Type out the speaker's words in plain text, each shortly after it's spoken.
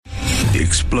The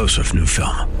explosive new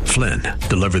film, Flynn,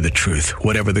 deliver the truth,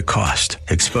 whatever the cost.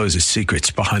 Exposes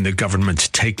secrets behind the government's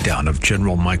takedown of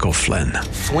General Michael Flynn.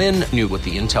 Flynn knew what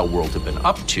the intel world had been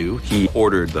up to. He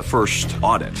ordered the first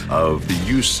audit of the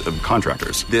use of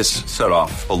contractors. This set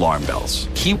off alarm bells.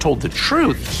 He told the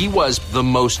truth. He was the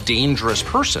most dangerous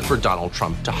person for Donald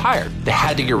Trump to hire. They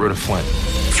had to get rid of Flynn.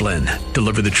 Flynn,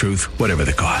 deliver the truth, whatever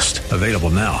the cost. Available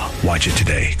now. Watch it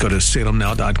today. Go to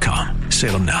salemnow.com.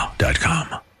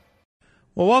 salemnow.com.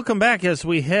 Well, welcome back as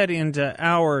we head into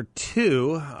hour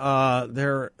two.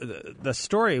 The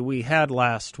story we had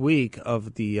last week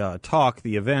of the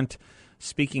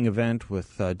speaking event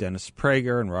with Dennis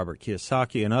Prager and Robert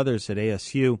Kiyosaki and others at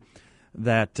ASU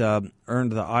that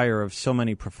earned the ire of so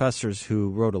many professors who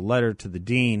wrote a letter to the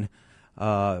dean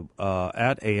at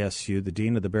ASU, the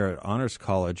dean of the Barrett Honors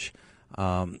College,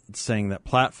 saying that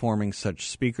platforming such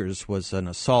speakers was an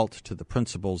assault to the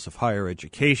principles of higher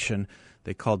education.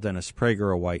 They called Dennis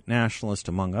Prager a white nationalist,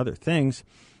 among other things.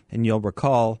 And you'll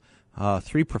recall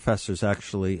three professors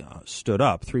actually stood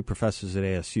up. Three professors at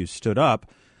ASU stood up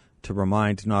to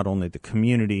remind not only the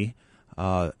community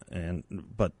but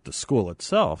the school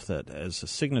itself that as a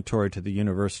signatory to the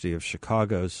University of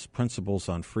Chicago's principles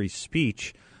on free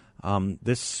speech,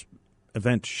 this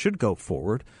event should go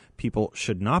forward. People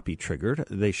should not be triggered.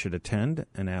 They should attend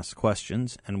and ask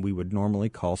questions, and we would normally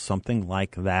call something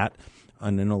like that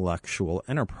an intellectual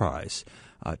enterprise.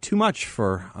 Too much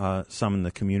for some in the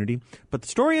community. But the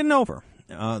story isn't over.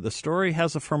 The story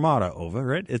has a fermata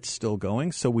over it. It's still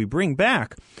going. So we bring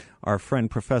back our friend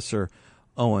Professor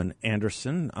Owen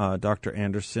Anderson. Dr.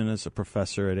 Anderson is a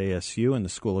professor at ASU in the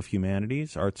School of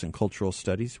Humanities, Arts and Cultural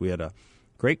Studies. We had a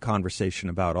great conversation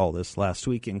about all this last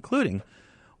week, including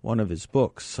one of his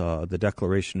books, The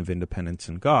Declaration of Independence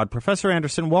in God. Professor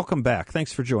Anderson, welcome back.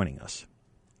 Thanks for joining us.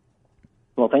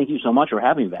 Well, thank you so much for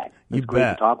having me back. It's great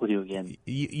to talk with you again.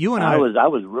 You and I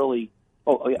was really.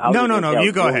 No.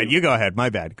 You go ahead. You go ahead. My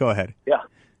bad. Go ahead. Yeah,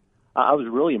 I was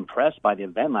really impressed by the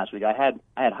event last week. I had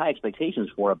high expectations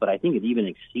for it, but I think it even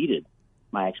exceeded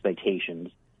my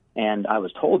expectations. And I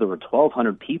was told there were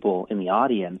 1,200 people in the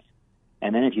audience,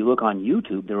 and then if you look on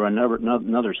YouTube, there were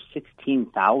another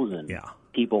 16,000.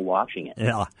 People watching it.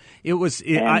 Yeah,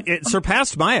 it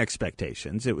surpassed my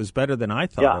expectations. It was better than I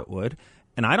thought it would.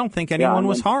 And I don't think anyone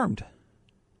was harmed.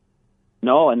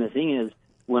 No, and the thing is,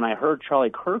 when I heard Charlie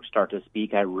Kirk start to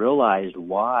speak, I realized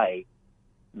why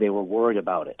they were worried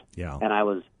about it. Yeah. And I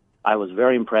was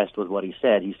very impressed with what he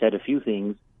said. He said a few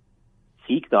things: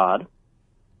 seek God,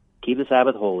 keep the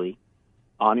Sabbath holy,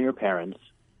 honor your parents,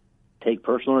 take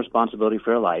personal responsibility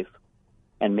for your life,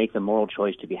 and make the moral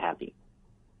choice to be happy.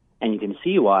 And you can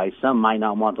see why some might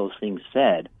not want those things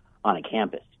said on a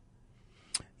campus.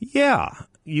 Yeah.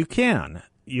 You can.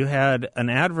 You had an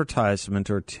advertisement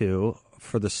or two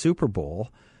for the Super Bowl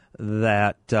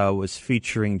that was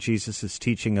featuring Jesus'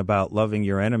 teaching about loving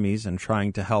your enemies and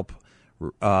trying to help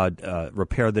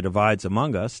repair the divides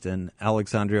among us. And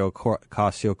Alexandria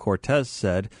Ocasio-Cortez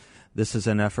said, this is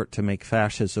an effort to make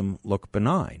fascism look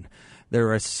benign.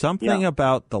 There is something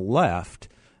about the left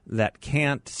that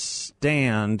can't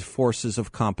stand forces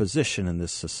of composition in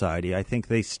this society. I think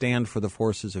they stand for the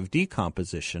forces of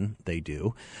decomposition. They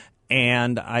do.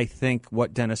 And I think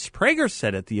what Dennis Prager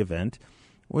said at the event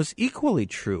was equally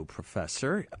true,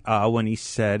 Professor, when he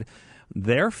said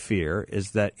their fear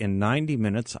is that in 90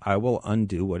 minutes I will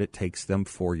undo what it takes them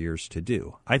 4 years to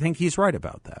do. I think he's right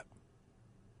about that.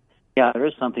 Yeah, there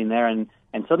is something there, and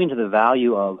something to the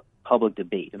value of public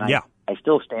debate. And I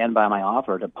still stand by my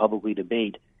offer to publicly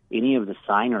debate any of the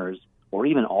signers, or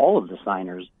even all of the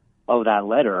signers of that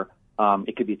letter.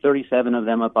 It could be 37 of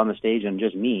them up on the stage and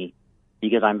just me,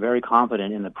 because I'm very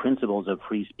confident in the principles of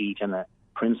free speech and the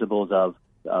principles of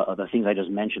the things I just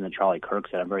mentioned that Charlie Kirk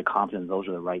said. I'm very confident those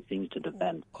are the right things to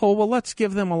defend. Oh, well, let's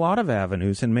give them a lot of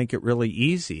avenues and make it really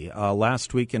easy.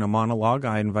 Last week in a monologue,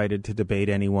 I invited to debate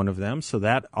any one of them, so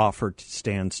that offer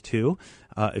stands too.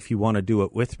 If you want to do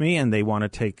it with me and they want to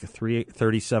take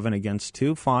 37 against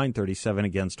 2, fine. 37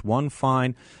 against 1,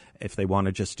 fine. If they want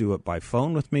to just do it by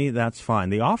phone with me, that's fine.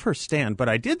 The offers stand, but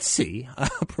I did see,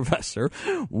 Professor,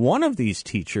 one of these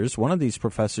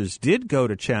professors did go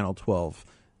to Channel 12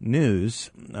 News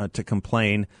to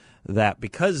complain that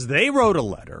because they wrote a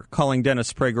letter calling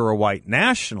Dennis Prager a white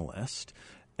nationalist,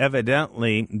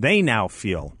 evidently they now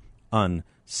feel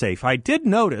unsafe. I did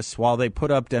notice while they put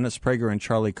up Dennis Prager and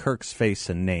Charlie Kirk's face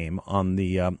and name on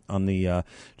the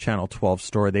Channel 12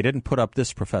 story, they didn't put up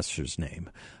this professor's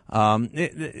name.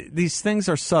 These things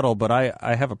are subtle, but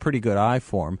I have a pretty good eye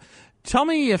for them. Tell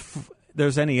me if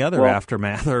there's any other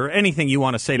aftermath or anything you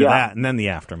want to say to that, and then the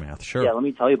aftermath. Sure. Yeah, let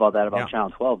me tell you about that,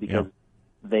 Channel 12, because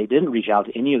they didn't reach out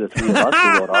to any of the three of us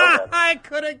who wrote our I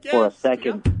could have guessed. for a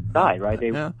second side, right?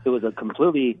 It was a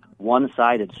completely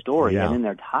one-sided story, and in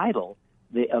their title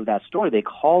of that story, they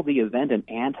called the event an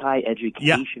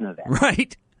anti-education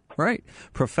event. Right.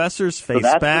 Professors face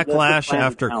backlash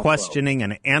after questioning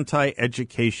an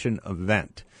anti-education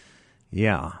event.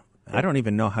 Yeah. I don't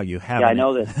even know how you have it. I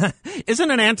know that.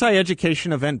 Isn't an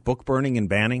anti-education event book burning and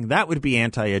banning? That would be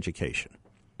anti-education.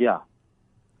 Yeah.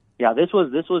 Yeah, this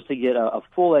was to get a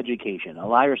full education.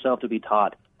 Allow yourself to be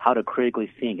taught how to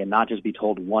critically think and not just be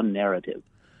told one narrative.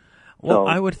 Well,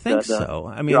 I would think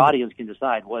so. I mean, your audience can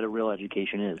decide what a real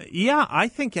education is. Yeah, I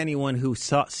think anyone who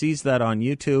sees that on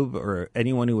YouTube or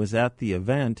anyone who was at the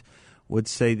event would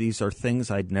say these are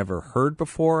things I'd never heard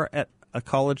before at a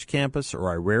college campus, or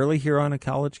I rarely hear on a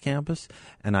college campus,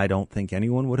 and I don't think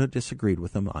anyone would have disagreed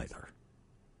with them either.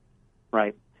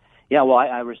 Right. Yeah, well,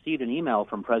 I received an email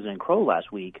from President Crow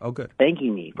last week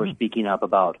thanking me for speaking up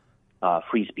about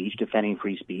free speech, defending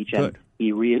free speech, and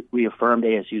he reaffirmed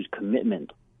ASU's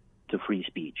commitment to free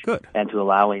speech and to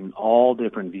allowing all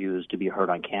different views to be heard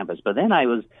on campus. But then I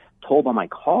was told by my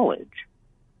college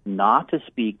not to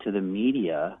speak to the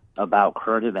media about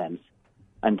current events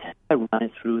until I run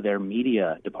it through their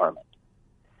media department.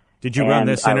 Did you run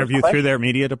this interview through their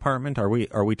media department? Are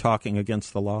we talking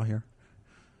against the law here?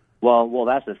 Well,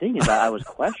 that's the thing is that I was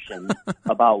questioned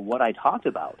about what I talked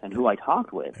about and who I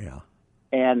talked with. Yeah.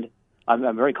 And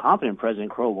I'm very confident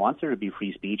President Crow wants there to be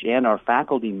free speech, and our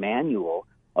faculty manual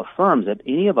affirms that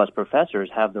any of us professors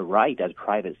have the right as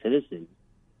private citizens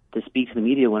to speak to the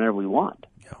media whenever we want.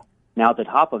 Yeah. Now, at the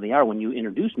top of the hour, when you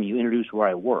introduce me, you introduce where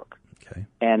I work. Okay.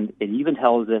 And it even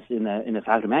tells us in the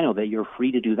faculty manual that you're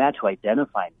free to do that to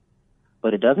identify me.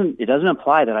 But it doesn't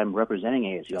imply that I'm representing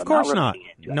ASU. Of course not.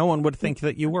 No one would think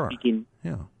that you were.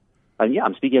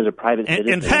 I'm speaking as a private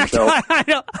citizen. In fact, so,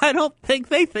 I don't think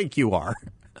they think you are.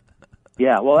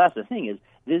 Yeah, well, that's the thing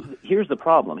is, here's the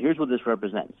problem. Here's what this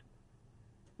represents.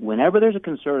 Whenever there's a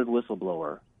conservative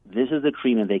whistleblower, this is the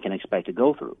treatment they can expect to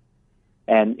go through.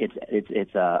 And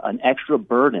it's an extra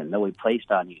burden that we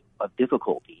placed on you of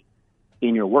difficulty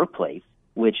in your workplace,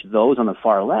 which those on the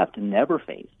far left never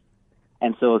face.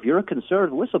 And so if you're a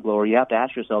conservative whistleblower, you have to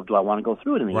ask yourself, do I want to go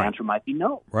through it? And the answer might be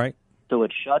no. Right. So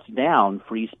it shuts down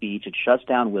free speech, it shuts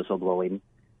down whistleblowing,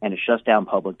 and it shuts down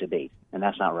public debate. And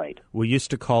that's not right. We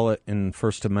used to call it in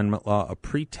First Amendment law a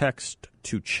pretext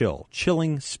to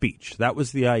chilling speech. That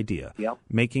was the idea,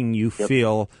 making you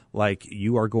feel like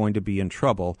you are going to be in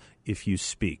trouble if you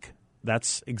speak.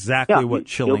 That's exactly what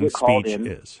chilling speech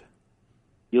is.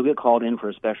 You'll get called in for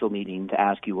a special meeting to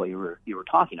ask you what you were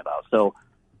talking about.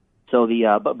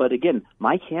 But again,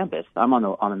 my campus, I'm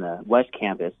on the West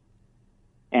Campus,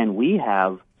 and we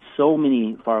have so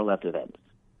many far left events.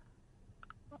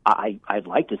 I'd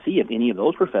like to see if any of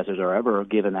those professors are ever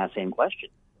given that same question.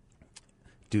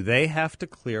 Do they have to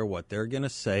clear what they're going to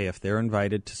say if they're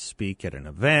invited to speak at an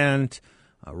event,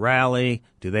 a rally?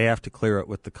 Do they have to clear it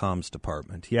with the comms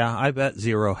department? Yeah, I bet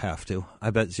zero have to.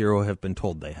 I bet zero have been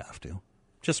told they have to.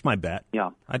 Just my bet. Yeah.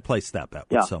 I'd place that bet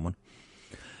with someone.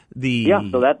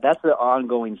 So that's the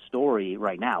ongoing story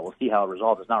right now. We'll see how it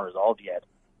resolves. It's not resolved yet.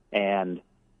 And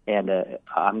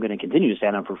I'm going to continue to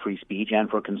stand up for free speech and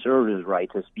for conservatives'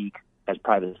 right to speak as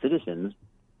private citizens,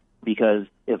 because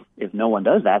if no one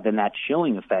does that, then that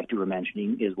chilling effect you were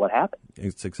mentioning is what happens.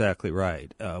 It's exactly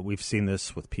right. We've seen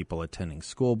this with people attending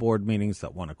school board meetings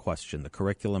that want to question the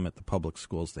curriculum at the public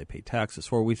schools they pay taxes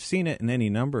for. We've seen it in any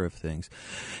number of things.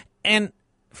 And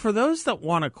for those that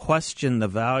want to question the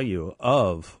value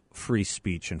of free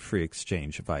speech and free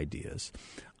exchange of ideas,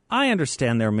 I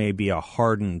understand there may be a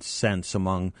hardened sense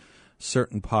among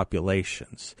certain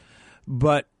populations,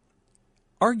 but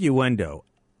arguendo,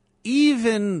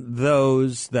 even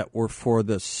those that were for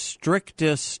the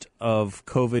strictest of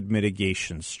COVID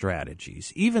mitigation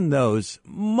strategies, even those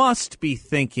must be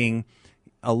thinking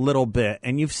a little bit,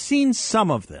 and you've seen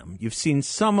some of them. You've seen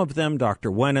some of them,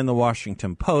 Dr. Wen in the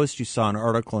Washington Post. You saw an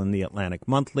article in the Atlantic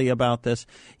Monthly about this.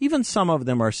 Even some of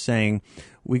them are saying,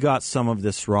 we got some of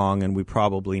this wrong, and we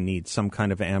probably need some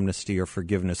kind of amnesty or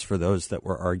forgiveness for those that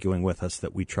were arguing with us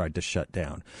that we tried to shut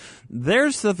down.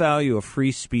 There's the value of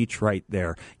free speech right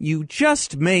there. You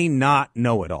just may not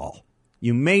know it all.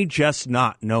 You may just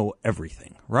not know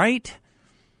everything, right?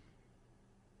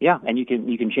 Yeah, and you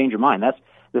can change your mind. That's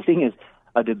the thing is,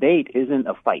 a debate isn't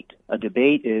a fight. A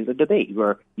debate is a debate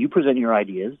where you present your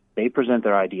ideas, they present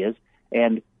their ideas,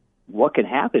 and what can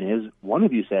happen is one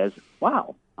of you says,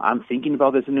 wow, I'm thinking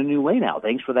about this in a new way now.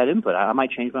 Thanks for that input. I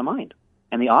might change my mind.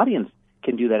 And the audience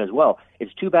can do that as well.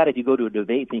 It's too bad if you go to a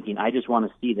debate thinking, I just want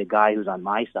to see the guy who's on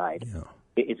my side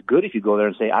it's good if you go there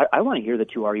and say, I want to hear the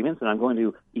two arguments, and I'm going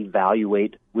to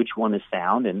evaluate which one is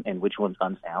sound and which one's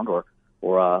unsound,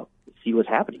 or see what's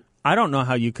happening. I don't know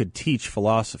how you could teach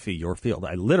philosophy, your field.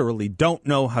 I literally don't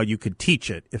know how you could teach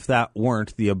it if that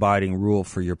weren't the abiding rule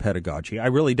for your pedagogy. I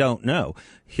really don't know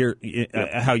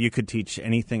how you could teach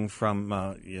anything from,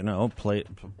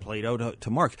 Plato to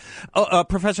Marx.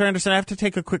 Professor Anderson, I have to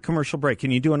take a quick commercial break. Can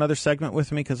you do another segment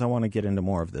with me? Because I want to get into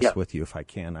more of this with you if I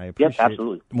can. I appreciate it. Yes,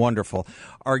 absolutely. Wonderful.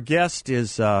 Our guest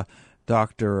is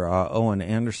Dr. Owen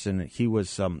Anderson. He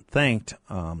was thanked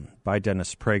by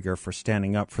Dennis Prager for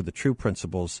standing up for the true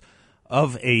principles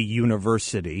of a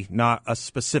university, not a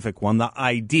specific one, the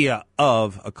idea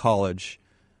of a college,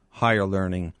 higher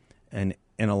learning, and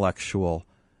intellectual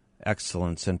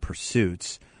excellence and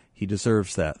pursuits. He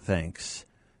deserves that thanks.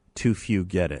 Too few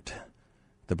get it.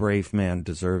 The brave man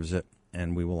deserves it,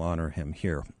 and we will honor him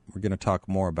here. We're going to talk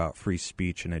more about free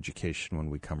speech and education when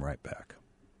we come right back.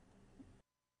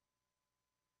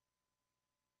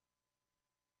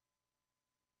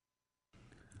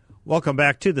 Welcome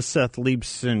back to the Seth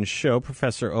Leibsohn Show.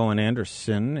 Professor Owen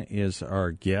Anderson is our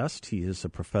guest. He is a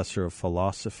professor of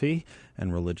philosophy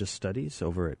and religious studies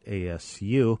over at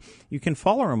ASU. You can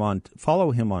follow him on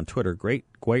Twitter.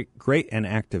 Great and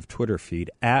active Twitter feed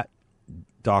at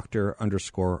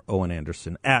Dr._Owen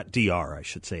Anderson, at DR, I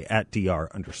should say, at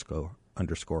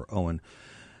DR_Owen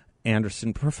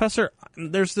Anderson. Professor,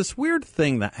 there's this weird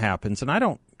thing that happens, and I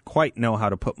don't quite know how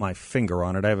to put my finger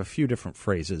on it. I have a few different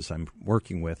phrases I'm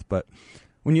working with, but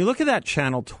when you look at that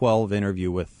Channel 12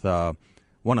 interview with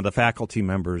one of the faculty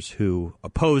members who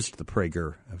opposed the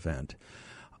Prager event,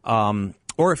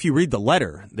 or if you read the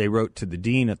letter they wrote to the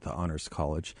dean at the Honors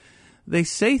College, they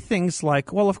say things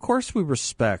like, well, of course we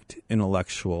respect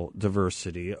intellectual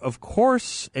diversity. Of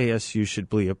course ASU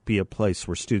should be a place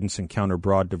where students encounter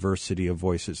broad diversity of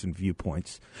voices and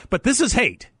viewpoints. But this is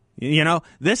hate.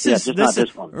 This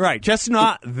is right. Just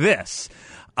not this.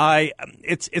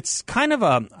 It's kind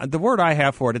of the word I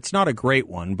have for it. It's not a great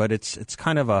one, but it's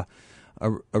kind of a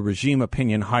regime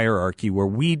opinion hierarchy where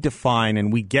we define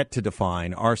and we get to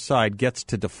define. Our side gets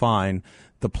to define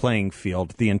the playing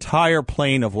field, the entire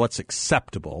plane of what's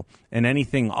acceptable, and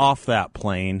anything off that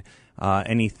plane,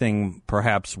 anything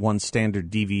perhaps one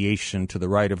standard deviation to the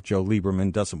right of Joe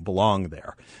Lieberman doesn't belong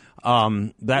there.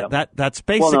 That's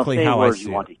basically how I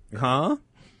see it. Huh?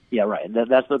 Yeah, right.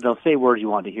 They'll say words you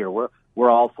want to hear. We're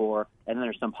all for, and then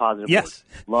there's some positive words.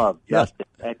 Love, justice,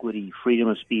 equity, freedom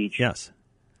of speech. Yes.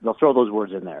 They'll throw those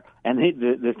words in there. And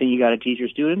the thing you got to teach your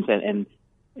students and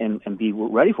be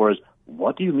ready for is,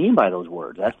 what do you mean by those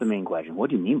words? That's the main question.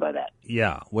 What do you mean by that?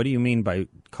 Yeah. What do you mean by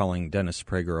calling Dennis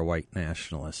Prager a white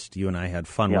nationalist? You and I had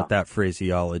fun with that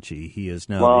phraseology. He is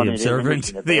now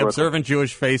the observant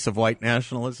Jewish face of white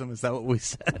nationalism. Is that what we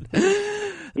said?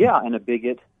 Yeah, and a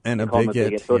bigot. And a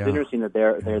bigot. So it's interesting that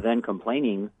they're then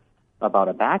complaining about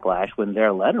a backlash when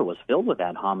their letter was filled with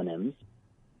ad hominems.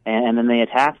 And then they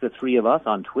attacked the three of us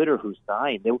on Twitter who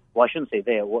signed. I shouldn't say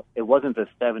it wasn't the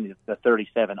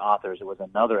 37 authors. It was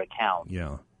another account.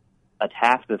 Yeah.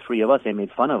 Attacked the three of us. They made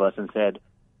fun of us and said,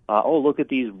 look at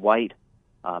these white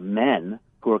men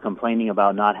who are complaining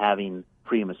about not having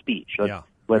freedom of speech.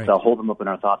 Let's hold them up in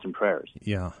our thoughts and prayers.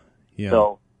 Yeah. Yeah.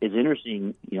 So it's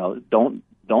interesting,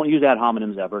 don't use ad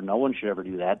hominems ever. No one should ever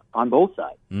do that on both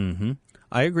sides. Mm-hmm.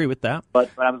 I agree with that.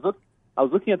 But I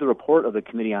was looking at the report of the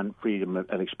Committee on Freedom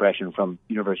of Expression from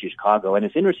University of Chicago, and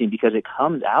it's interesting because it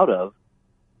comes out of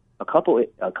a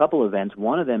couple events.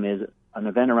 One of them is an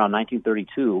event around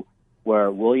 1932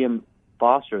 where William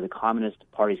Foster, the Communist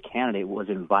Party's candidate, was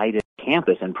invited to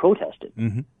campus and protested.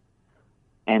 Mm-hmm.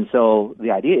 And so the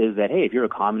idea is that, hey, if you're a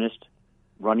communist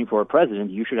running for a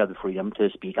president, you should have the freedom to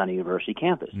speak on a university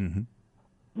campus. Mm-hmm.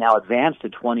 Now advance to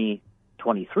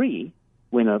 2023,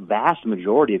 when a vast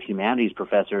majority of humanities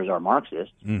professors are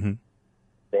Marxists, mm-hmm.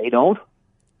 they don't,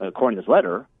 according to this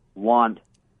letter, want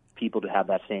people to have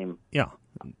that same... Yeah,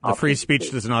 the free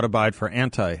speech does not abide for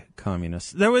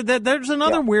anti-communists. There's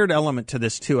another weird element to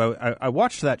this, too. I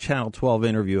watched that Channel 12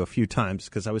 interview a few times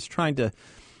because I was trying to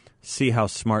see how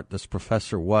smart this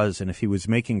professor was and if he was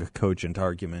making a cogent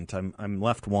argument. I'm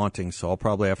left wanting, so I'll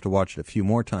probably have to watch it a few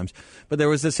more times. But there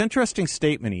was this interesting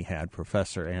statement he had,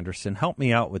 Professor Anderson. Help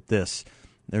me out with this.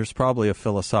 There's probably a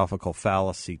philosophical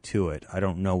fallacy to it. I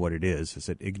don't know what it is. Is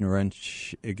it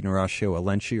ignoratio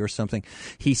elenchi or something?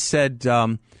 He said,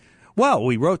 well,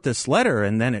 we wrote this letter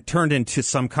and then it turned into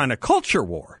some kind of culture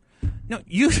war. No,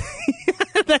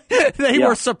 they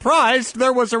were surprised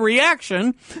there was a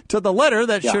reaction to the letter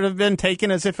that should have been taken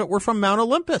as if it were from Mount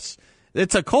Olympus.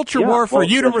 It's a culture war for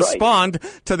you to respond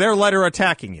to their letter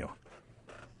attacking you.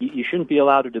 you shouldn't be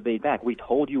allowed to debate back. We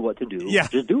told you what to do. Yeah,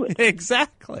 just do it.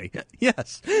 Exactly.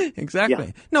 Yes, exactly.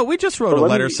 Yeah. No, we just wrote a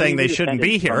letter saying they shouldn't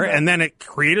be here, and then it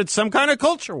created some kind of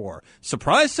culture war.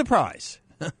 Surprise, surprise.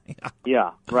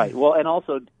 Yeah, right. Well, and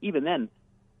also, even then,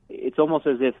 it's almost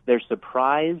as if they're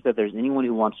surprised that there's anyone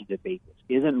who wants to debate this.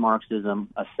 Isn't Marxism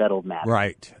a settled matter?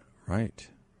 Right.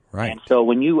 And so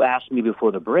when you asked me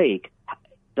before the break,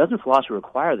 doesn't philosophy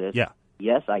require this? Yeah.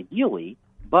 Yes, ideally,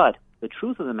 but the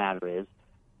truth of the matter is,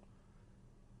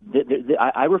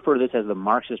 I refer to this as the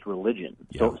Marxist religion.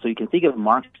 Yeah. So you can think of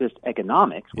Marxist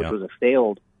economics, which was a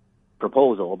failed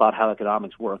proposal about how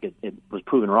economics work. It was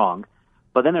proven wrong.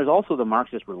 But then there's also the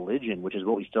Marxist religion, which is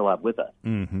what we still have with us.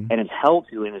 Mm-hmm. And it's held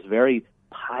to in this very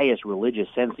pious religious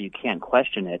sense that you can't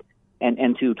question it.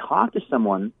 And to talk to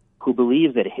someone who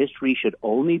believes that history should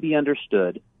only be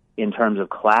understood in terms of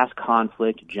class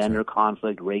conflict, gender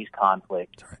conflict, race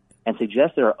conflict, and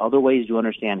suggest there are other ways to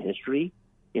understand history,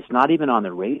 it's not even on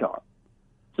their radar.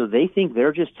 So they think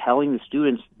they're just telling the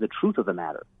students the truth of the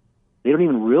matter. They don't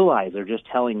even realize they're just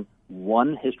telling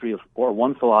one history or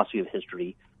one philosophy of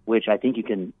history, which I think you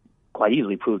can quite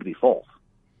easily prove to be false.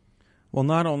 Well,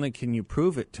 not only can you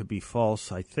prove it to be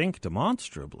false, I think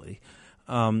demonstrably,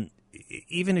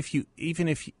 even if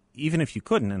you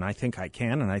couldn't, and I think I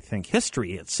can, and I think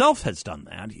history itself has done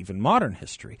that, even modern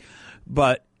history.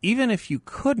 But even if you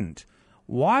couldn't,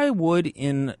 why would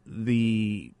in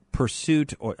the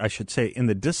pursuit, or I should say in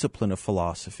the discipline of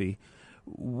philosophy,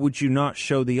 would you not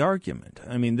show the argument?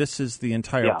 I mean, this is the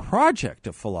entire project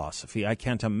of philosophy. I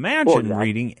can't imagine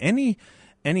reading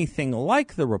anything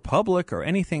like the Republic or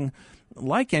anything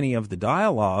like any of the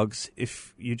dialogues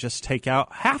if you just take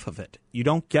out half of it. You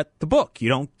don't get the book. You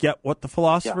don't get what the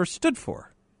philosopher stood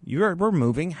for. You're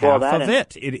removing half of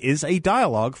it. It is a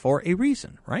dialogue for a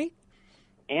reason, right?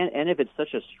 And if it's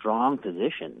such a strong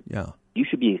position, you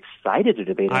should be excited to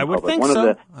debate it in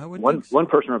public. One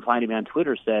person replying to me on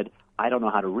Twitter said, I don't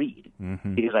know how to read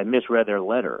because I misread their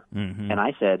letter. And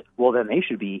I said, well, then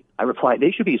I replied,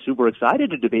 they should be super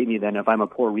excited to debate me then if I'm a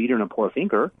poor reader and a poor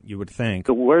thinker. You would think.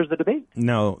 So where's the debate?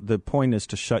 No, the point is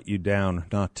to shut you down,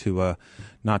 not to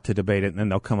debate it. And then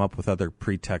they'll come up with other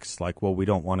pretexts like, well, we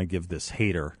don't want to give this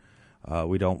hater,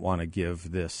 we don't want to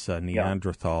give this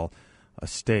Neanderthal a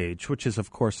stage, which is,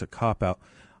 of course, a cop-out.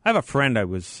 I have a friend I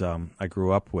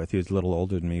grew up with. He was a little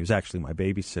older than me. He was actually my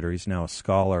babysitter. He's now a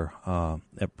scholar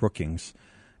at Brookings.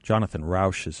 Jonathan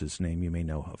Rausch is his name. You may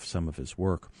know of some of his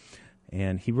work.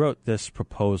 And he wrote this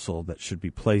proposal that should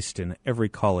be placed in every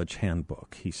college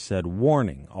handbook. He said,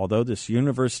 warning, although this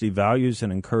university values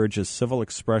and encourages civil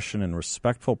expression and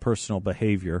respectful personal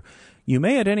behavior, you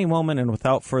may at any moment and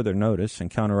without further notice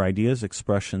encounter ideas,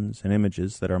 expressions, and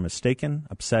images that are mistaken,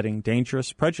 upsetting,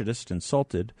 dangerous, prejudiced,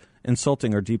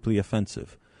 insulting, or deeply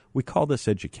offensive. We call this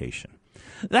education.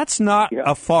 That's not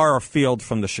a far afield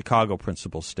from the Chicago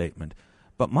Principles statement.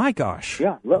 But my gosh.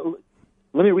 Yeah.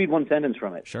 Let me read one sentence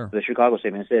from it. Sure. The Chicago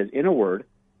statement. It says, in a word,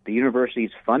 the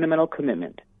university's fundamental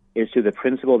commitment is to the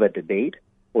principle that debate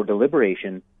or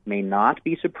deliberation may not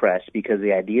be suppressed because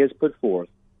the ideas put forth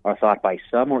are thought by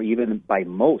some or even by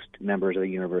most members of the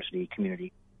university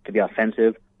community to be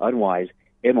offensive, unwise,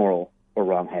 immoral, or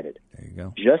wrong-headed. There you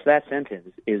go. Just that sentence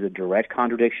is a direct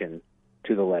contradiction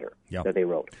to the letter that they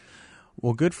wrote.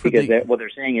 Well, good for because what they're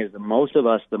saying is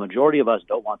the majority of us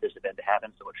don't want this event to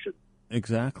happen, so it shouldn't.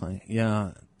 Exactly.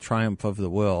 Yeah. Triumph of the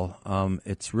will.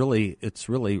 It's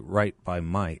really right by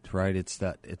might, right? It's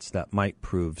that might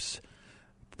proves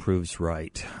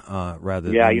right,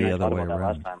 rather than the other way around.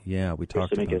 Last time. Yeah, we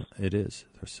talked about it. It is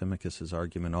Thrasymachus'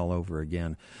 argument all over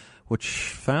again, which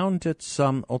found its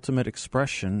ultimate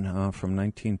expression from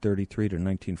 1933 to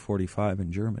 1945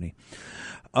 in Germany.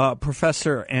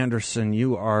 Professor Anderson,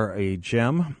 you are a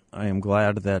gem. I am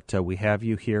glad that we have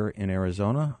you here in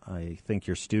Arizona. I think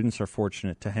your students are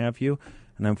fortunate to have you,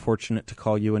 and I'm fortunate to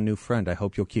call you a new friend. I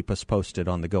hope you'll keep us posted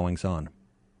on the goings-on.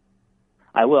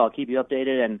 I will. I'll keep you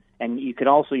updated, and you can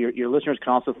also your listeners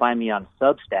can also find me on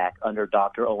Substack under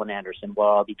Dr. Owen Anderson, where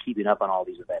I'll be keeping up on all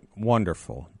these events.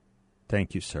 Wonderful.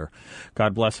 Thank you, sir.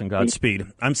 God bless and Godspeed.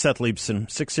 I'm Seth Leibson,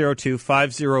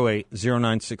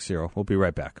 602-508-0960. We'll be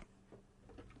right back.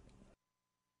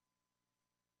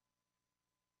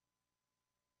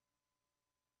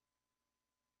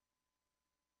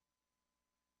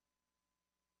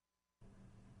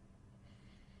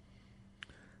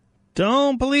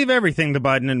 Don't believe everything the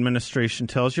Biden administration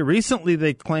tells you. Recently,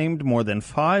 they claimed more than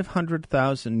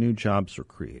 500,000 new jobs were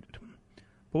created.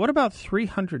 But what about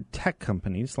 300 tech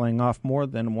companies laying off more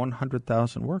than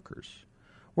 100,000 workers?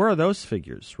 Where are those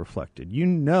figures reflected? You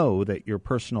know that your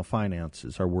personal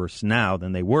finances are worse now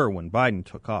than they were when Biden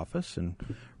took office, and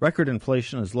record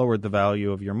inflation has lowered the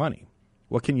value of your money.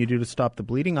 What can you do to stop the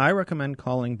bleeding? I recommend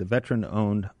calling the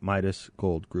veteran-owned Midas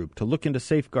Gold Group to look into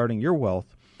safeguarding your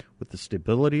wealth with the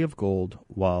stability of gold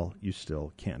while you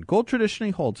still can. Gold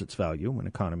traditionally holds its value when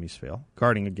economies fail,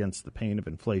 guarding against the pain of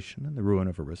inflation and the ruin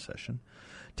of a recession.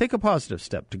 Take a positive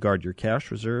step to guard your cash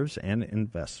reserves and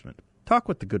investment. Talk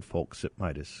with the good folks at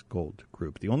Midas Gold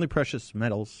Group, the only precious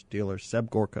metals dealer Seb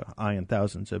Gorka, I, and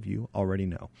thousands of you already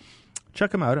know.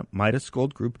 Check them out at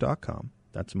MidasGoldGroup.com.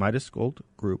 That's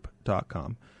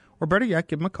MidasGoldGroup.com. Or better yet,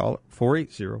 give them a call at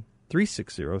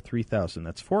 480-360-3000.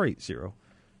 That's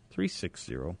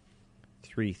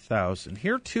 480-360-3000.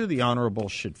 Here, too, the Honorable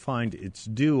should find its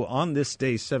due. On this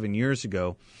day 7 years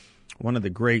ago, one of the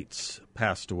greats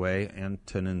passed away,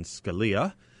 Antonin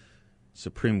Scalia,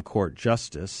 Supreme Court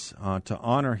Justice. To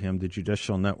honor him, the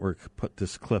Judicial Network put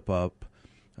this clip up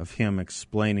of him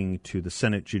explaining to the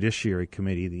Senate Judiciary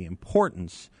Committee the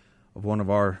importance of one of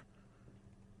our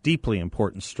deeply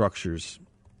important structures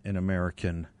in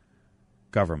American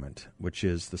government, which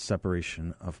is the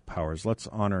separation of powers. Let's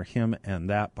honor him and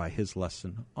that by his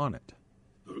lesson on it.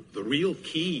 The real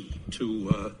key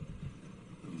to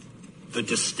the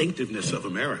distinctiveness of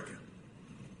America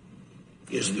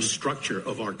is the structure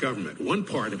of our government. One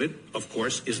part of it, of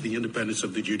course, is the independence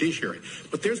of the judiciary.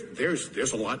 But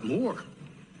there's a lot more.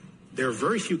 There are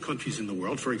very few countries in the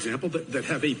world, for example, that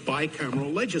have a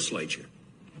bicameral legislature.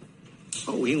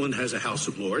 Oh, England has a House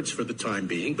of Lords for the time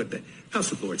being, but the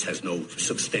House of Lords has no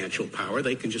substantial power.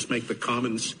 They can just make the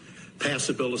Commons pass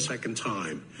a bill a second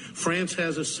time. France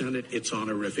has a Senate. It's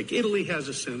honorific. Italy has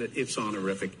a Senate. It's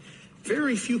honorific.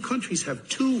 Very few countries have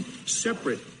two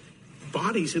separate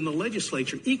bodies in the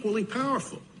legislature equally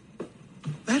powerful.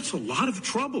 That's a lot of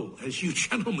trouble, as you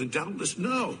gentlemen doubtless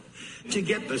know, to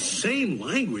get the same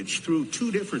language through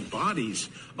two different bodies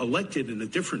elected in a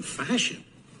different fashion.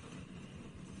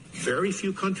 Very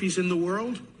few countries in the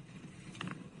world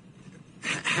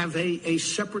have a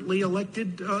separately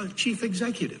elected chief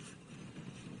executive.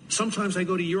 Sometimes I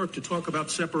go to Europe to talk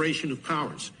about separation of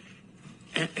powers.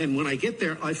 And when I get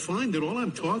there, I find that all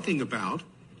I'm talking about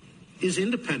is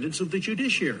independence of the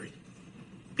judiciary.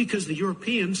 Because the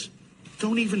Europeans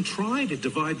don't even try to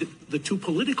divide the two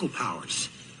political powers,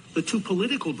 the two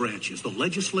political branches, the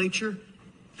legislature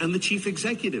and the chief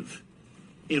executive.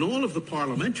 In all of the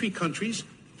parliamentary countries,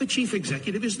 the chief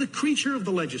executive is the creature of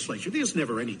the legislature. There's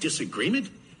never any disagreement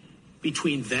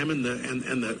between them and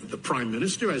the prime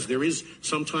minister, as there is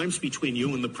sometimes between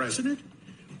you and the president.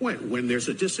 When there's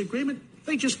a disagreement,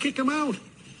 they just kick him out.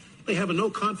 They have a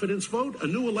no-confidence vote, a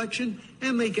new election,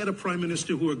 and they get a prime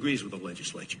minister who agrees with the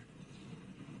legislature.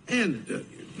 And,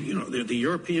 the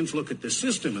Europeans look at the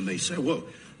system and they say, well,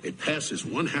 it passes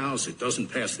one house, it doesn't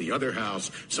pass the other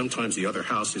house. Sometimes the other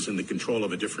house is in the control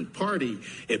of a different party.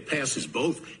 It passes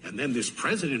both, and then this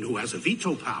president who has a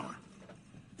veto power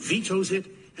vetoes it,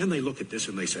 and they look at this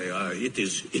and they say, it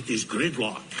is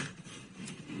gridlock.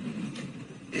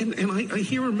 And I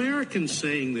hear Americans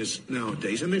saying this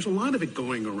nowadays, and there's a lot of it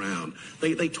going around.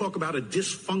 They talk about a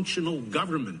dysfunctional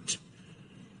government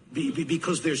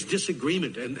because there's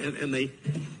disagreement, and the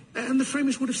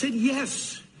framers would have said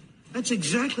yes. That's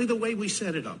exactly the way we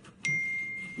set it up.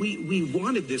 We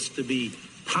wanted this to be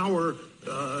power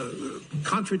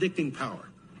contradicting power,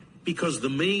 because the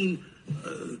main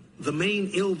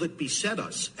ill that beset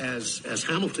us, as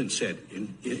Hamilton said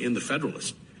in the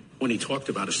Federalist, when he talked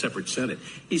about a separate Senate,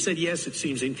 he said, yes, it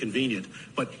seems inconvenient,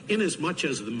 but inasmuch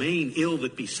as the main ill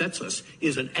that besets us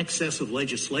is an excess of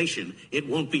legislation, it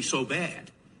won't be so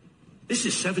bad. This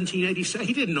is 1787.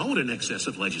 He didn't know what an excess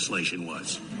of legislation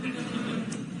was.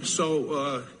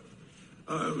 So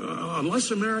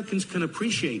unless Americans can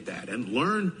appreciate that and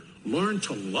learn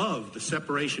to love the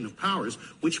separation of powers,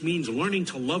 which means learning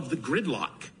to love the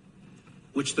gridlock,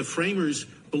 which the framers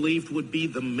believed would be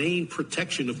the main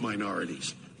protection of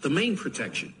minorities, the main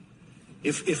protection.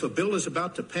 If a bill is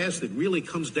about to pass that really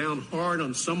comes down hard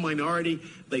on some minority,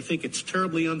 they think it's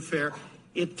terribly unfair.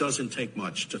 It doesn't take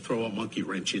much to throw a monkey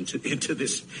wrench into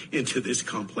this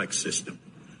complex system.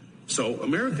 So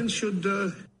Americans should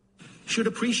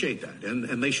appreciate that,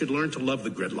 and they should learn to love the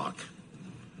gridlock.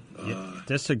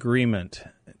 Disagreement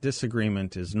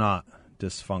is not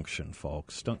dysfunction,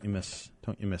 folks. Don't you miss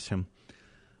him?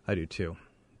 I do too.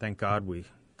 Thank God we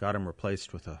got him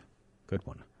replaced with a good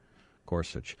one,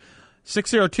 Gorsuch.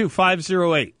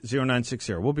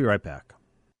 602-508-0960. We'll be right back.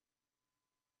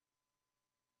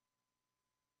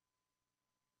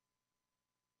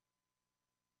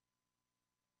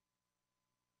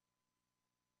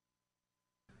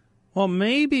 Well,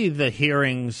 maybe the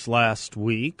hearings last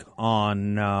week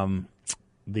on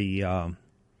the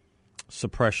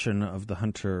suppression of the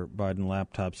Hunter Biden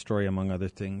laptop story, among other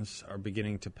things, are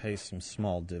beginning to pay some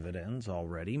small dividends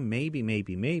already.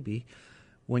 Maybe.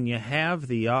 When you have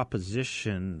the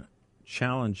opposition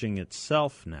challenging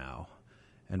itself now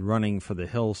and running for the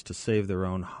hills to save their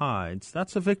own hides,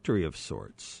 that's a victory of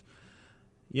sorts.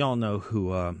 Y'all know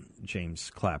who James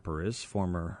Clapper is,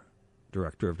 former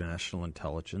Director of National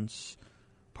Intelligence,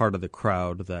 part of the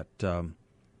crowd that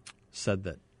said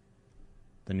that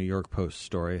the New York Post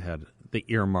story had the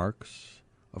earmarks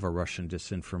of a Russian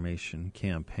disinformation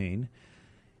campaign.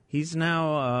 He's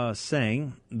now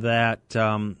saying that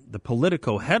the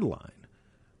Politico headline,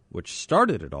 which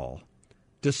started it all,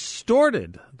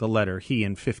 distorted the letter he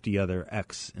and 50 other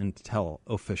ex-Intel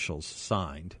officials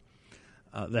signed.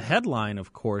 The headline,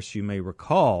 of course, you may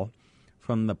recall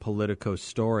from the Politico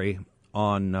story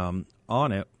on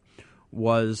it,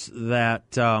 was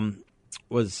that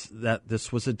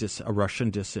this was a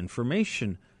Russian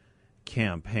disinformation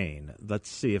campaign.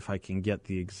 Let's see if I can get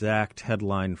the exact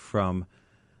headline from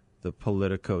the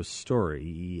Politico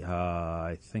story.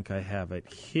 I think I have it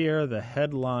here. The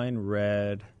headline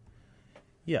read,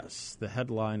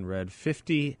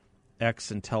 50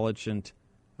 ex-intelligence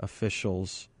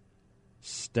officials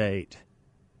state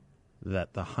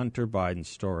that the Hunter Biden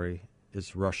story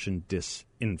is Russian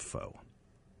disinfo.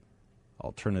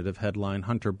 Alternative headline,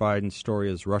 Hunter Biden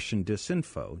story is Russian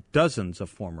disinfo. Dozens of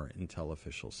former Intel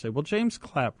officials say, well, James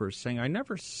Clapper is saying, I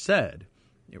never said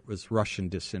it was Russian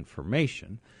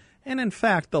disinformation. And in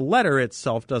fact, the letter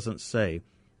itself doesn't say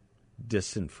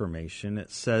disinformation.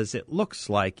 It says it looks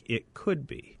like it could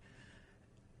be.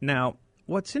 Now,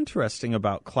 what's interesting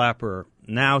about Clapper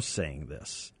now saying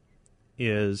this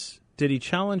is, did he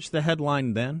challenge the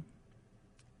headline then?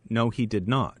 No, he did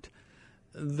not.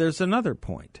 There's another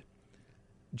point.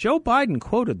 Joe Biden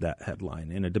quoted that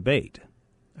headline in a debate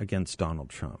against Donald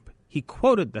Trump. He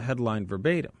quoted the headline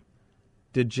verbatim.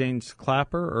 Did James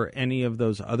Clapper or any of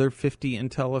those other 50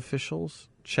 Intel officials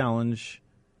challenge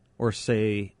or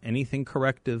say anything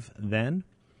corrective then?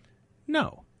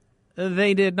 No,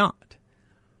 they did not.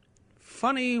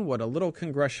 Funny what a little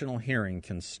congressional hearing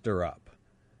can stir up.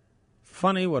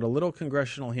 Funny what a little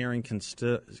congressional hearing can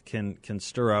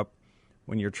stir up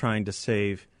when you're trying to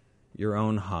save your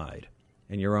own hide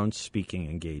and your own speaking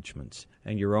engagements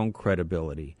and your own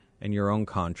credibility and your own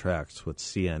contracts with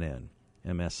CNN,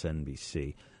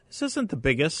 MSNBC. This isn't the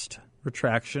biggest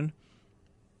retraction,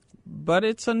 but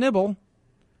it's a nibble,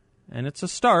 and it's a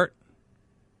start,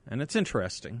 and it's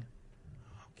interesting.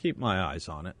 I'll keep my eyes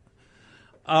on it.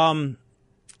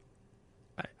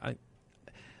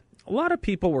 A lot of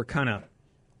people were kind of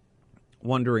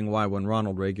wondering why when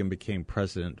Ronald Reagan became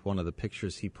president, one of the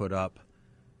pictures he put up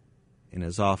in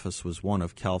his office was one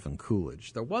of Calvin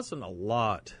Coolidge. There wasn't a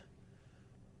lot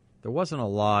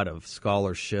of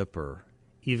scholarship or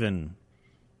even,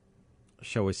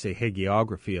 shall we say,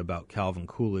 hagiography about Calvin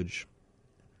Coolidge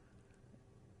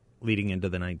leading into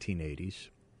the 1980s.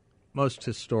 Most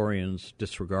historians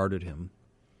disregarded him.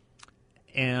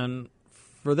 And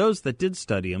for those that did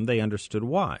study him, they understood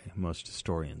why most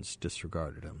historians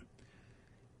disregarded him.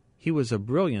 He was a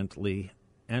brilliantly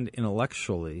and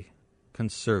intellectually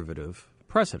conservative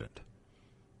president.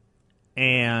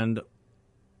 And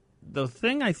the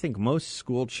thing I think most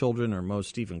school children or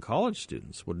most even college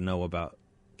students would know about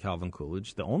Calvin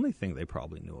Coolidge, the only thing they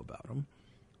probably knew about him,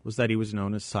 was that he was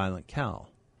known as Silent Cal,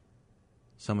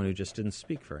 someone who just didn't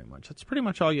speak very much. That's pretty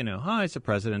much all you know. He's the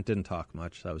president, didn't talk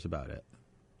much. That was about it.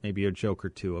 Maybe a joke or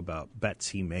two about bets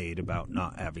he made about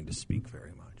not having to speak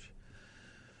very much.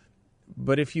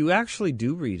 But if you actually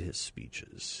do read his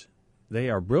speeches, they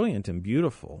are brilliant and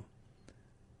beautiful,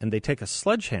 and they take a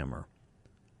sledgehammer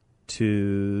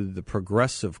to the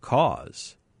progressive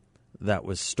cause that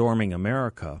was storming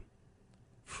America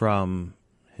from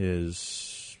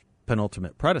his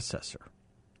penultimate predecessor,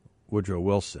 Woodrow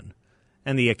Wilson,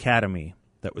 and the academy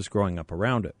that was growing up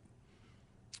around it.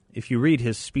 If you read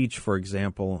his speech, for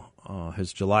example,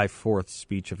 his July 4th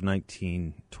speech of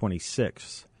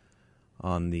 1926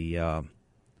 on the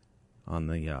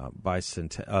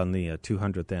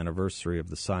 200th anniversary of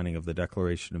the signing of the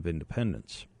Declaration of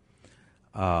Independence,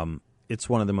 it's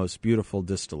one of the most beautiful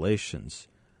distillations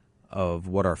of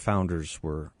what our founders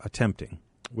were attempting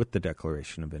with the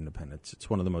Declaration of Independence. It's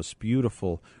one of the most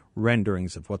beautiful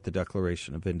renderings of what the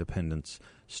Declaration of Independence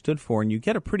stood for, and you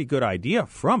get a pretty good idea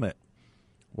from it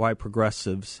why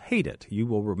progressives hate it. You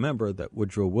will remember that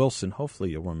Woodrow Wilson,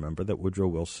 hopefully you'll remember that Woodrow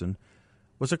Wilson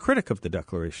was a critic of the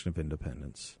Declaration of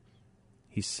Independence.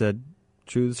 He said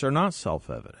truths are not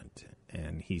self-evident,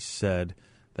 and he said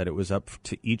that it was up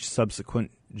to each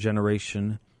subsequent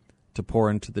generation to pour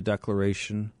into the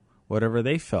Declaration whatever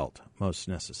they felt most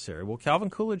necessary. Well, Calvin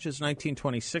Coolidge's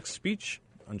 1926 speech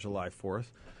on July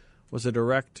 4th was a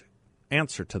direct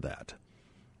answer to that,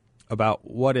 about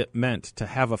what it meant to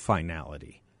have a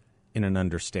finality in an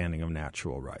understanding of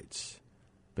natural rights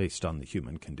based on the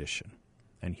human condition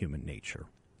and human nature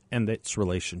and its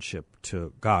relationship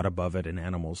to God above it and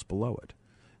animals below it.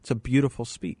 It's a beautiful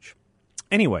speech.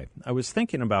 Anyway, I was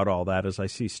thinking about all that as I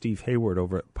see Steve Hayward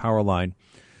over at Powerline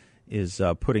is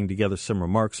putting together some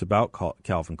remarks about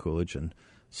Calvin Coolidge and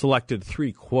selected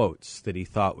 3 quotes that he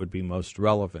thought would be most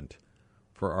relevant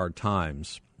for our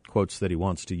times, quotes that he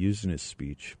wants to use in his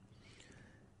speech.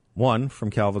 One from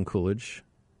Calvin Coolidge: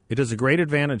 "It is a great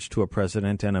advantage to a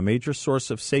president and a major source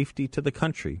of safety to the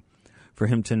country for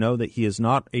him to know that he is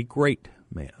not a great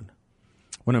man.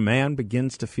 When a man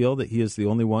begins to feel that he is the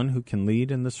only one who can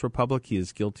lead in this republic, he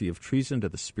is guilty of treason to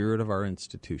the spirit of our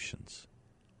institutions."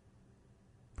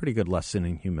 Pretty good lesson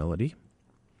in humility.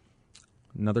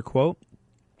 Another quote: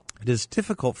 "It is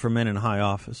difficult for men in high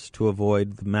office to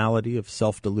avoid the malady of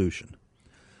self-delusion.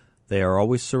 They are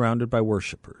always surrounded by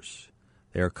worshippers.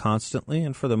 They are constantly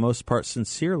and for the most part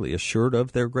sincerely assured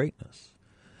of their greatness.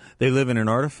 They live in an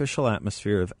artificial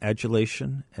atmosphere of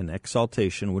adulation and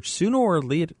exaltation which sooner or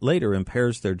later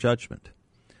impairs their judgment.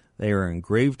 They are in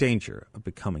grave danger of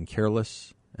becoming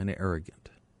careless and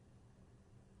arrogant."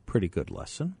 Pretty good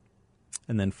lesson.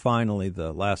 And then finally,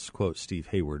 the last quote Steve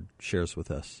Hayward shares with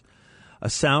us: "A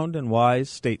sound and wise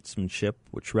statesmanship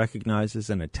which recognizes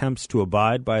and attempts to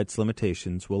abide by its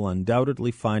limitations will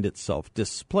undoubtedly find itself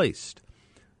displaced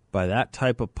by that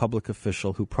type of public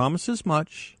official who promises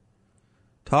much,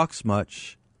 talks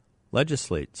much,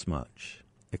 legislates much,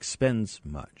 expends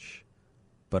much,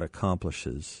 but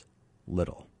accomplishes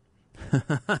little."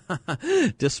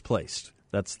 Displaced.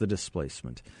 That's the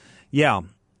displacement.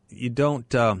 You don't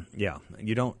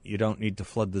need to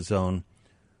flood the zone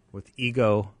with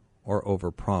ego or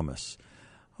overpromise.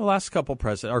 The last couple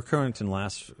presidents, our current and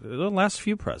the last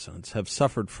few presidents, have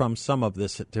suffered from some of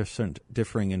this at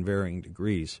differing and varying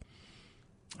degrees.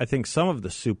 I think some of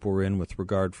the soup we're in with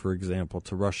regard, for example,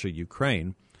 to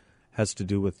Russia-Ukraine has to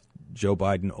do with Joe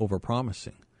Biden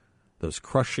overpromising those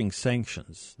crushing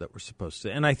sanctions that were supposed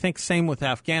to. And I think same with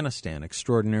Afghanistan,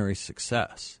 extraordinary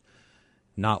success.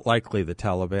 Not likely the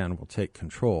Taliban will take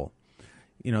control.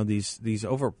 You know, these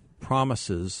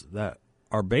overpromises that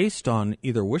are based on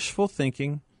either wishful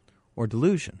thinking or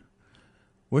delusion.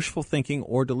 Wishful thinking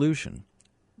or delusion.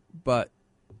 But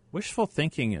wishful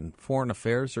thinking in foreign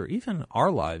affairs or even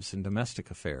our lives in domestic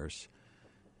affairs,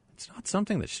 it's not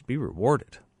something that should be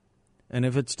rewarded. And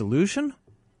if it's delusion,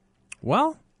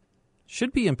 well,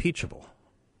 should be impeachable.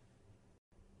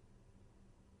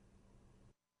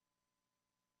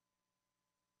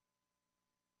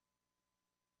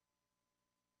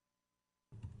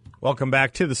 Welcome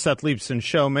back to the Seth Leibsohn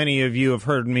Show. Many of you have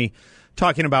heard me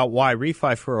talking about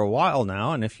YRefi for a while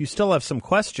now, and if you still have some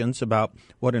questions about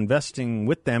what investing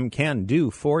with them can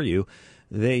do for you,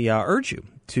 they urge you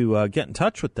to get in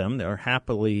touch with them. They'll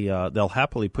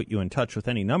happily put you in touch with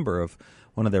any number of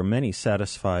one of their many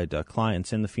satisfied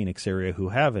clients in the Phoenix area who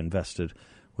have invested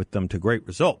with them to great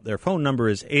result. Their phone number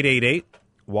is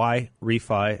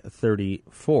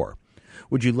 888-YRefi34.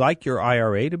 Would you like your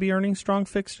IRA to be earning strong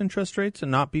fixed interest rates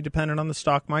and not be dependent on the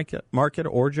stock market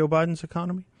or Joe Biden's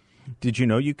economy? Did you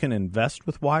know you can invest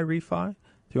with YRefi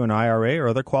through an IRA or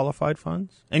other qualified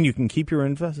funds? And you can keep your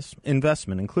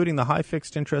investment, including the high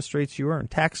fixed interest rates you earn,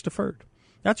 tax deferred.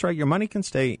 That's right, your money can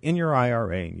stay in your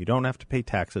IRA and you don't have to pay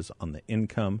taxes on the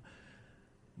income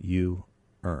you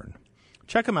earn.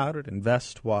 Check them out at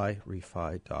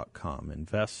investyrrefi.com.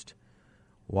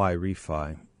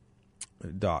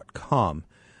 Investyrrefi.com.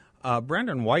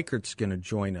 Brandon Weichert's going to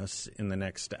join us in the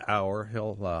next hour.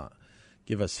 He'll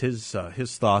give us his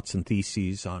thoughts and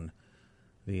theses on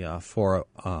the four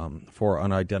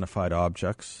unidentified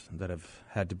objects that have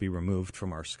had to be removed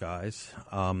from our skies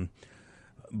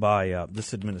by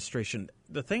this administration.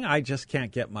 The thing I just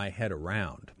can't get my head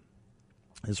around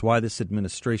is why this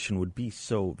administration would be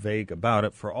so vague about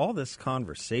it. For all this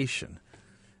conversation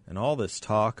and all this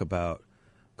talk about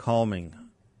calming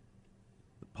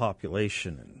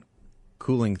population and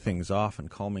cooling things off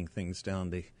and calming things down,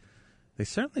 they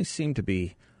certainly seem to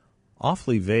be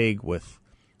awfully vague with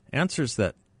answers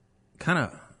that kind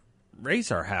of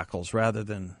raise our hackles rather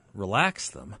than relax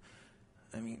them.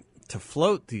 I mean, to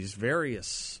float these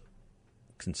various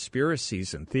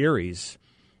conspiracies and theories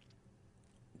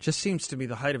just seems to be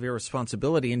the height of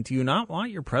irresponsibility. And do you not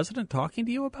want your president talking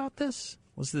to you about this?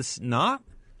 Was this not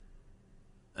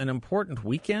an important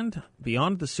weekend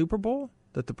beyond the Super Bowl?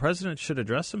 that the president should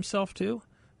address himself to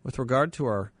with regard to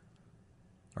our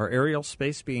aerial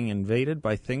space being invaded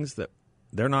by things that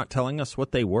they're not telling us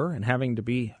what they were and having to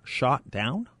be shot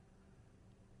down?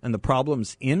 And the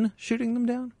problems in shooting them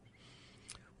down?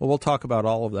 Well, we'll talk about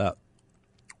all of that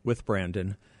with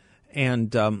Brandon,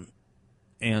 and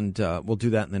we'll do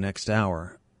that in the next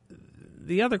hour.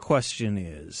 The other question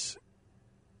is,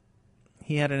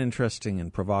 he had an interesting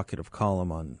and provocative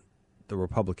column on the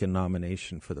Republican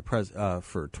nomination for the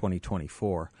for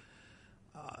 2024.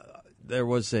 There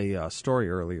was a story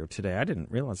earlier today. I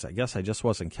didn't realize. I guess I just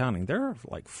wasn't counting. There are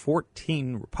like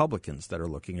 14 Republicans that are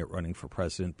looking at running for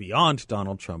president beyond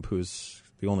Donald Trump, who's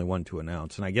the only one to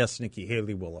announce. And I guess Nikki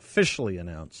Haley will officially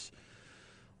announce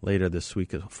later this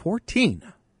week.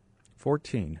 14.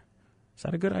 14. Is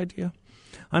that a good idea?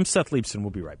 I'm Seth Leibson. We'll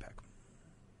be right back.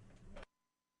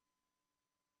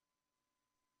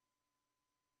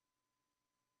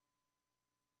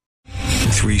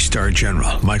 Three-star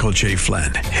General Michael J.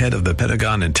 Flynn, head of the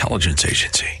Pentagon Intelligence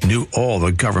Agency, knew all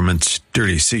the government's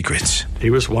dirty secrets. He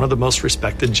was one of the most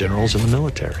respected generals in the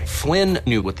military. Flynn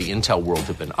knew what the intel world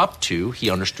had been up to.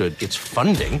 He understood its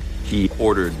funding. He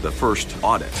ordered the first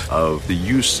audit of the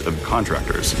use of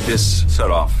contractors. This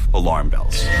set off alarm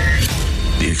bells.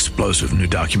 The explosive new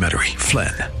documentary,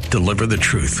 Flynn, Deliver the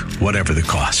Truth, Whatever the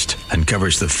Cost,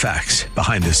 uncovers the facts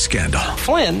behind this scandal.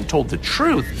 Flynn told the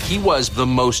truth. He was the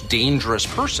most dangerous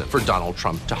person for Donald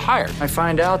Trump to hire. I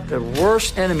find out the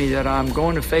worst enemy that I'm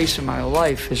going to face in my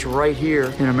life is right here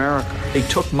in America. They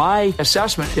took my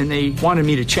assessment and they wanted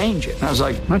me to change it. And I was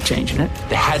like, I'm not changing it.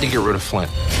 They had to get rid of Flynn.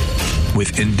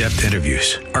 With in-depth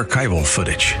interviews, archival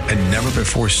footage, and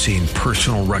never-before-seen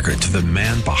personal records of the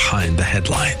man behind the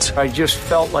headlines. I just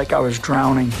felt like I was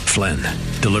drowning. Flynn,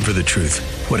 Deliver the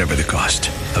Truth, Whatever the Cost.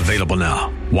 Available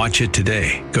now. Watch it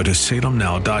today. Go to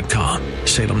salemnow.com.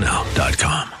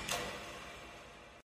 salemnow.com.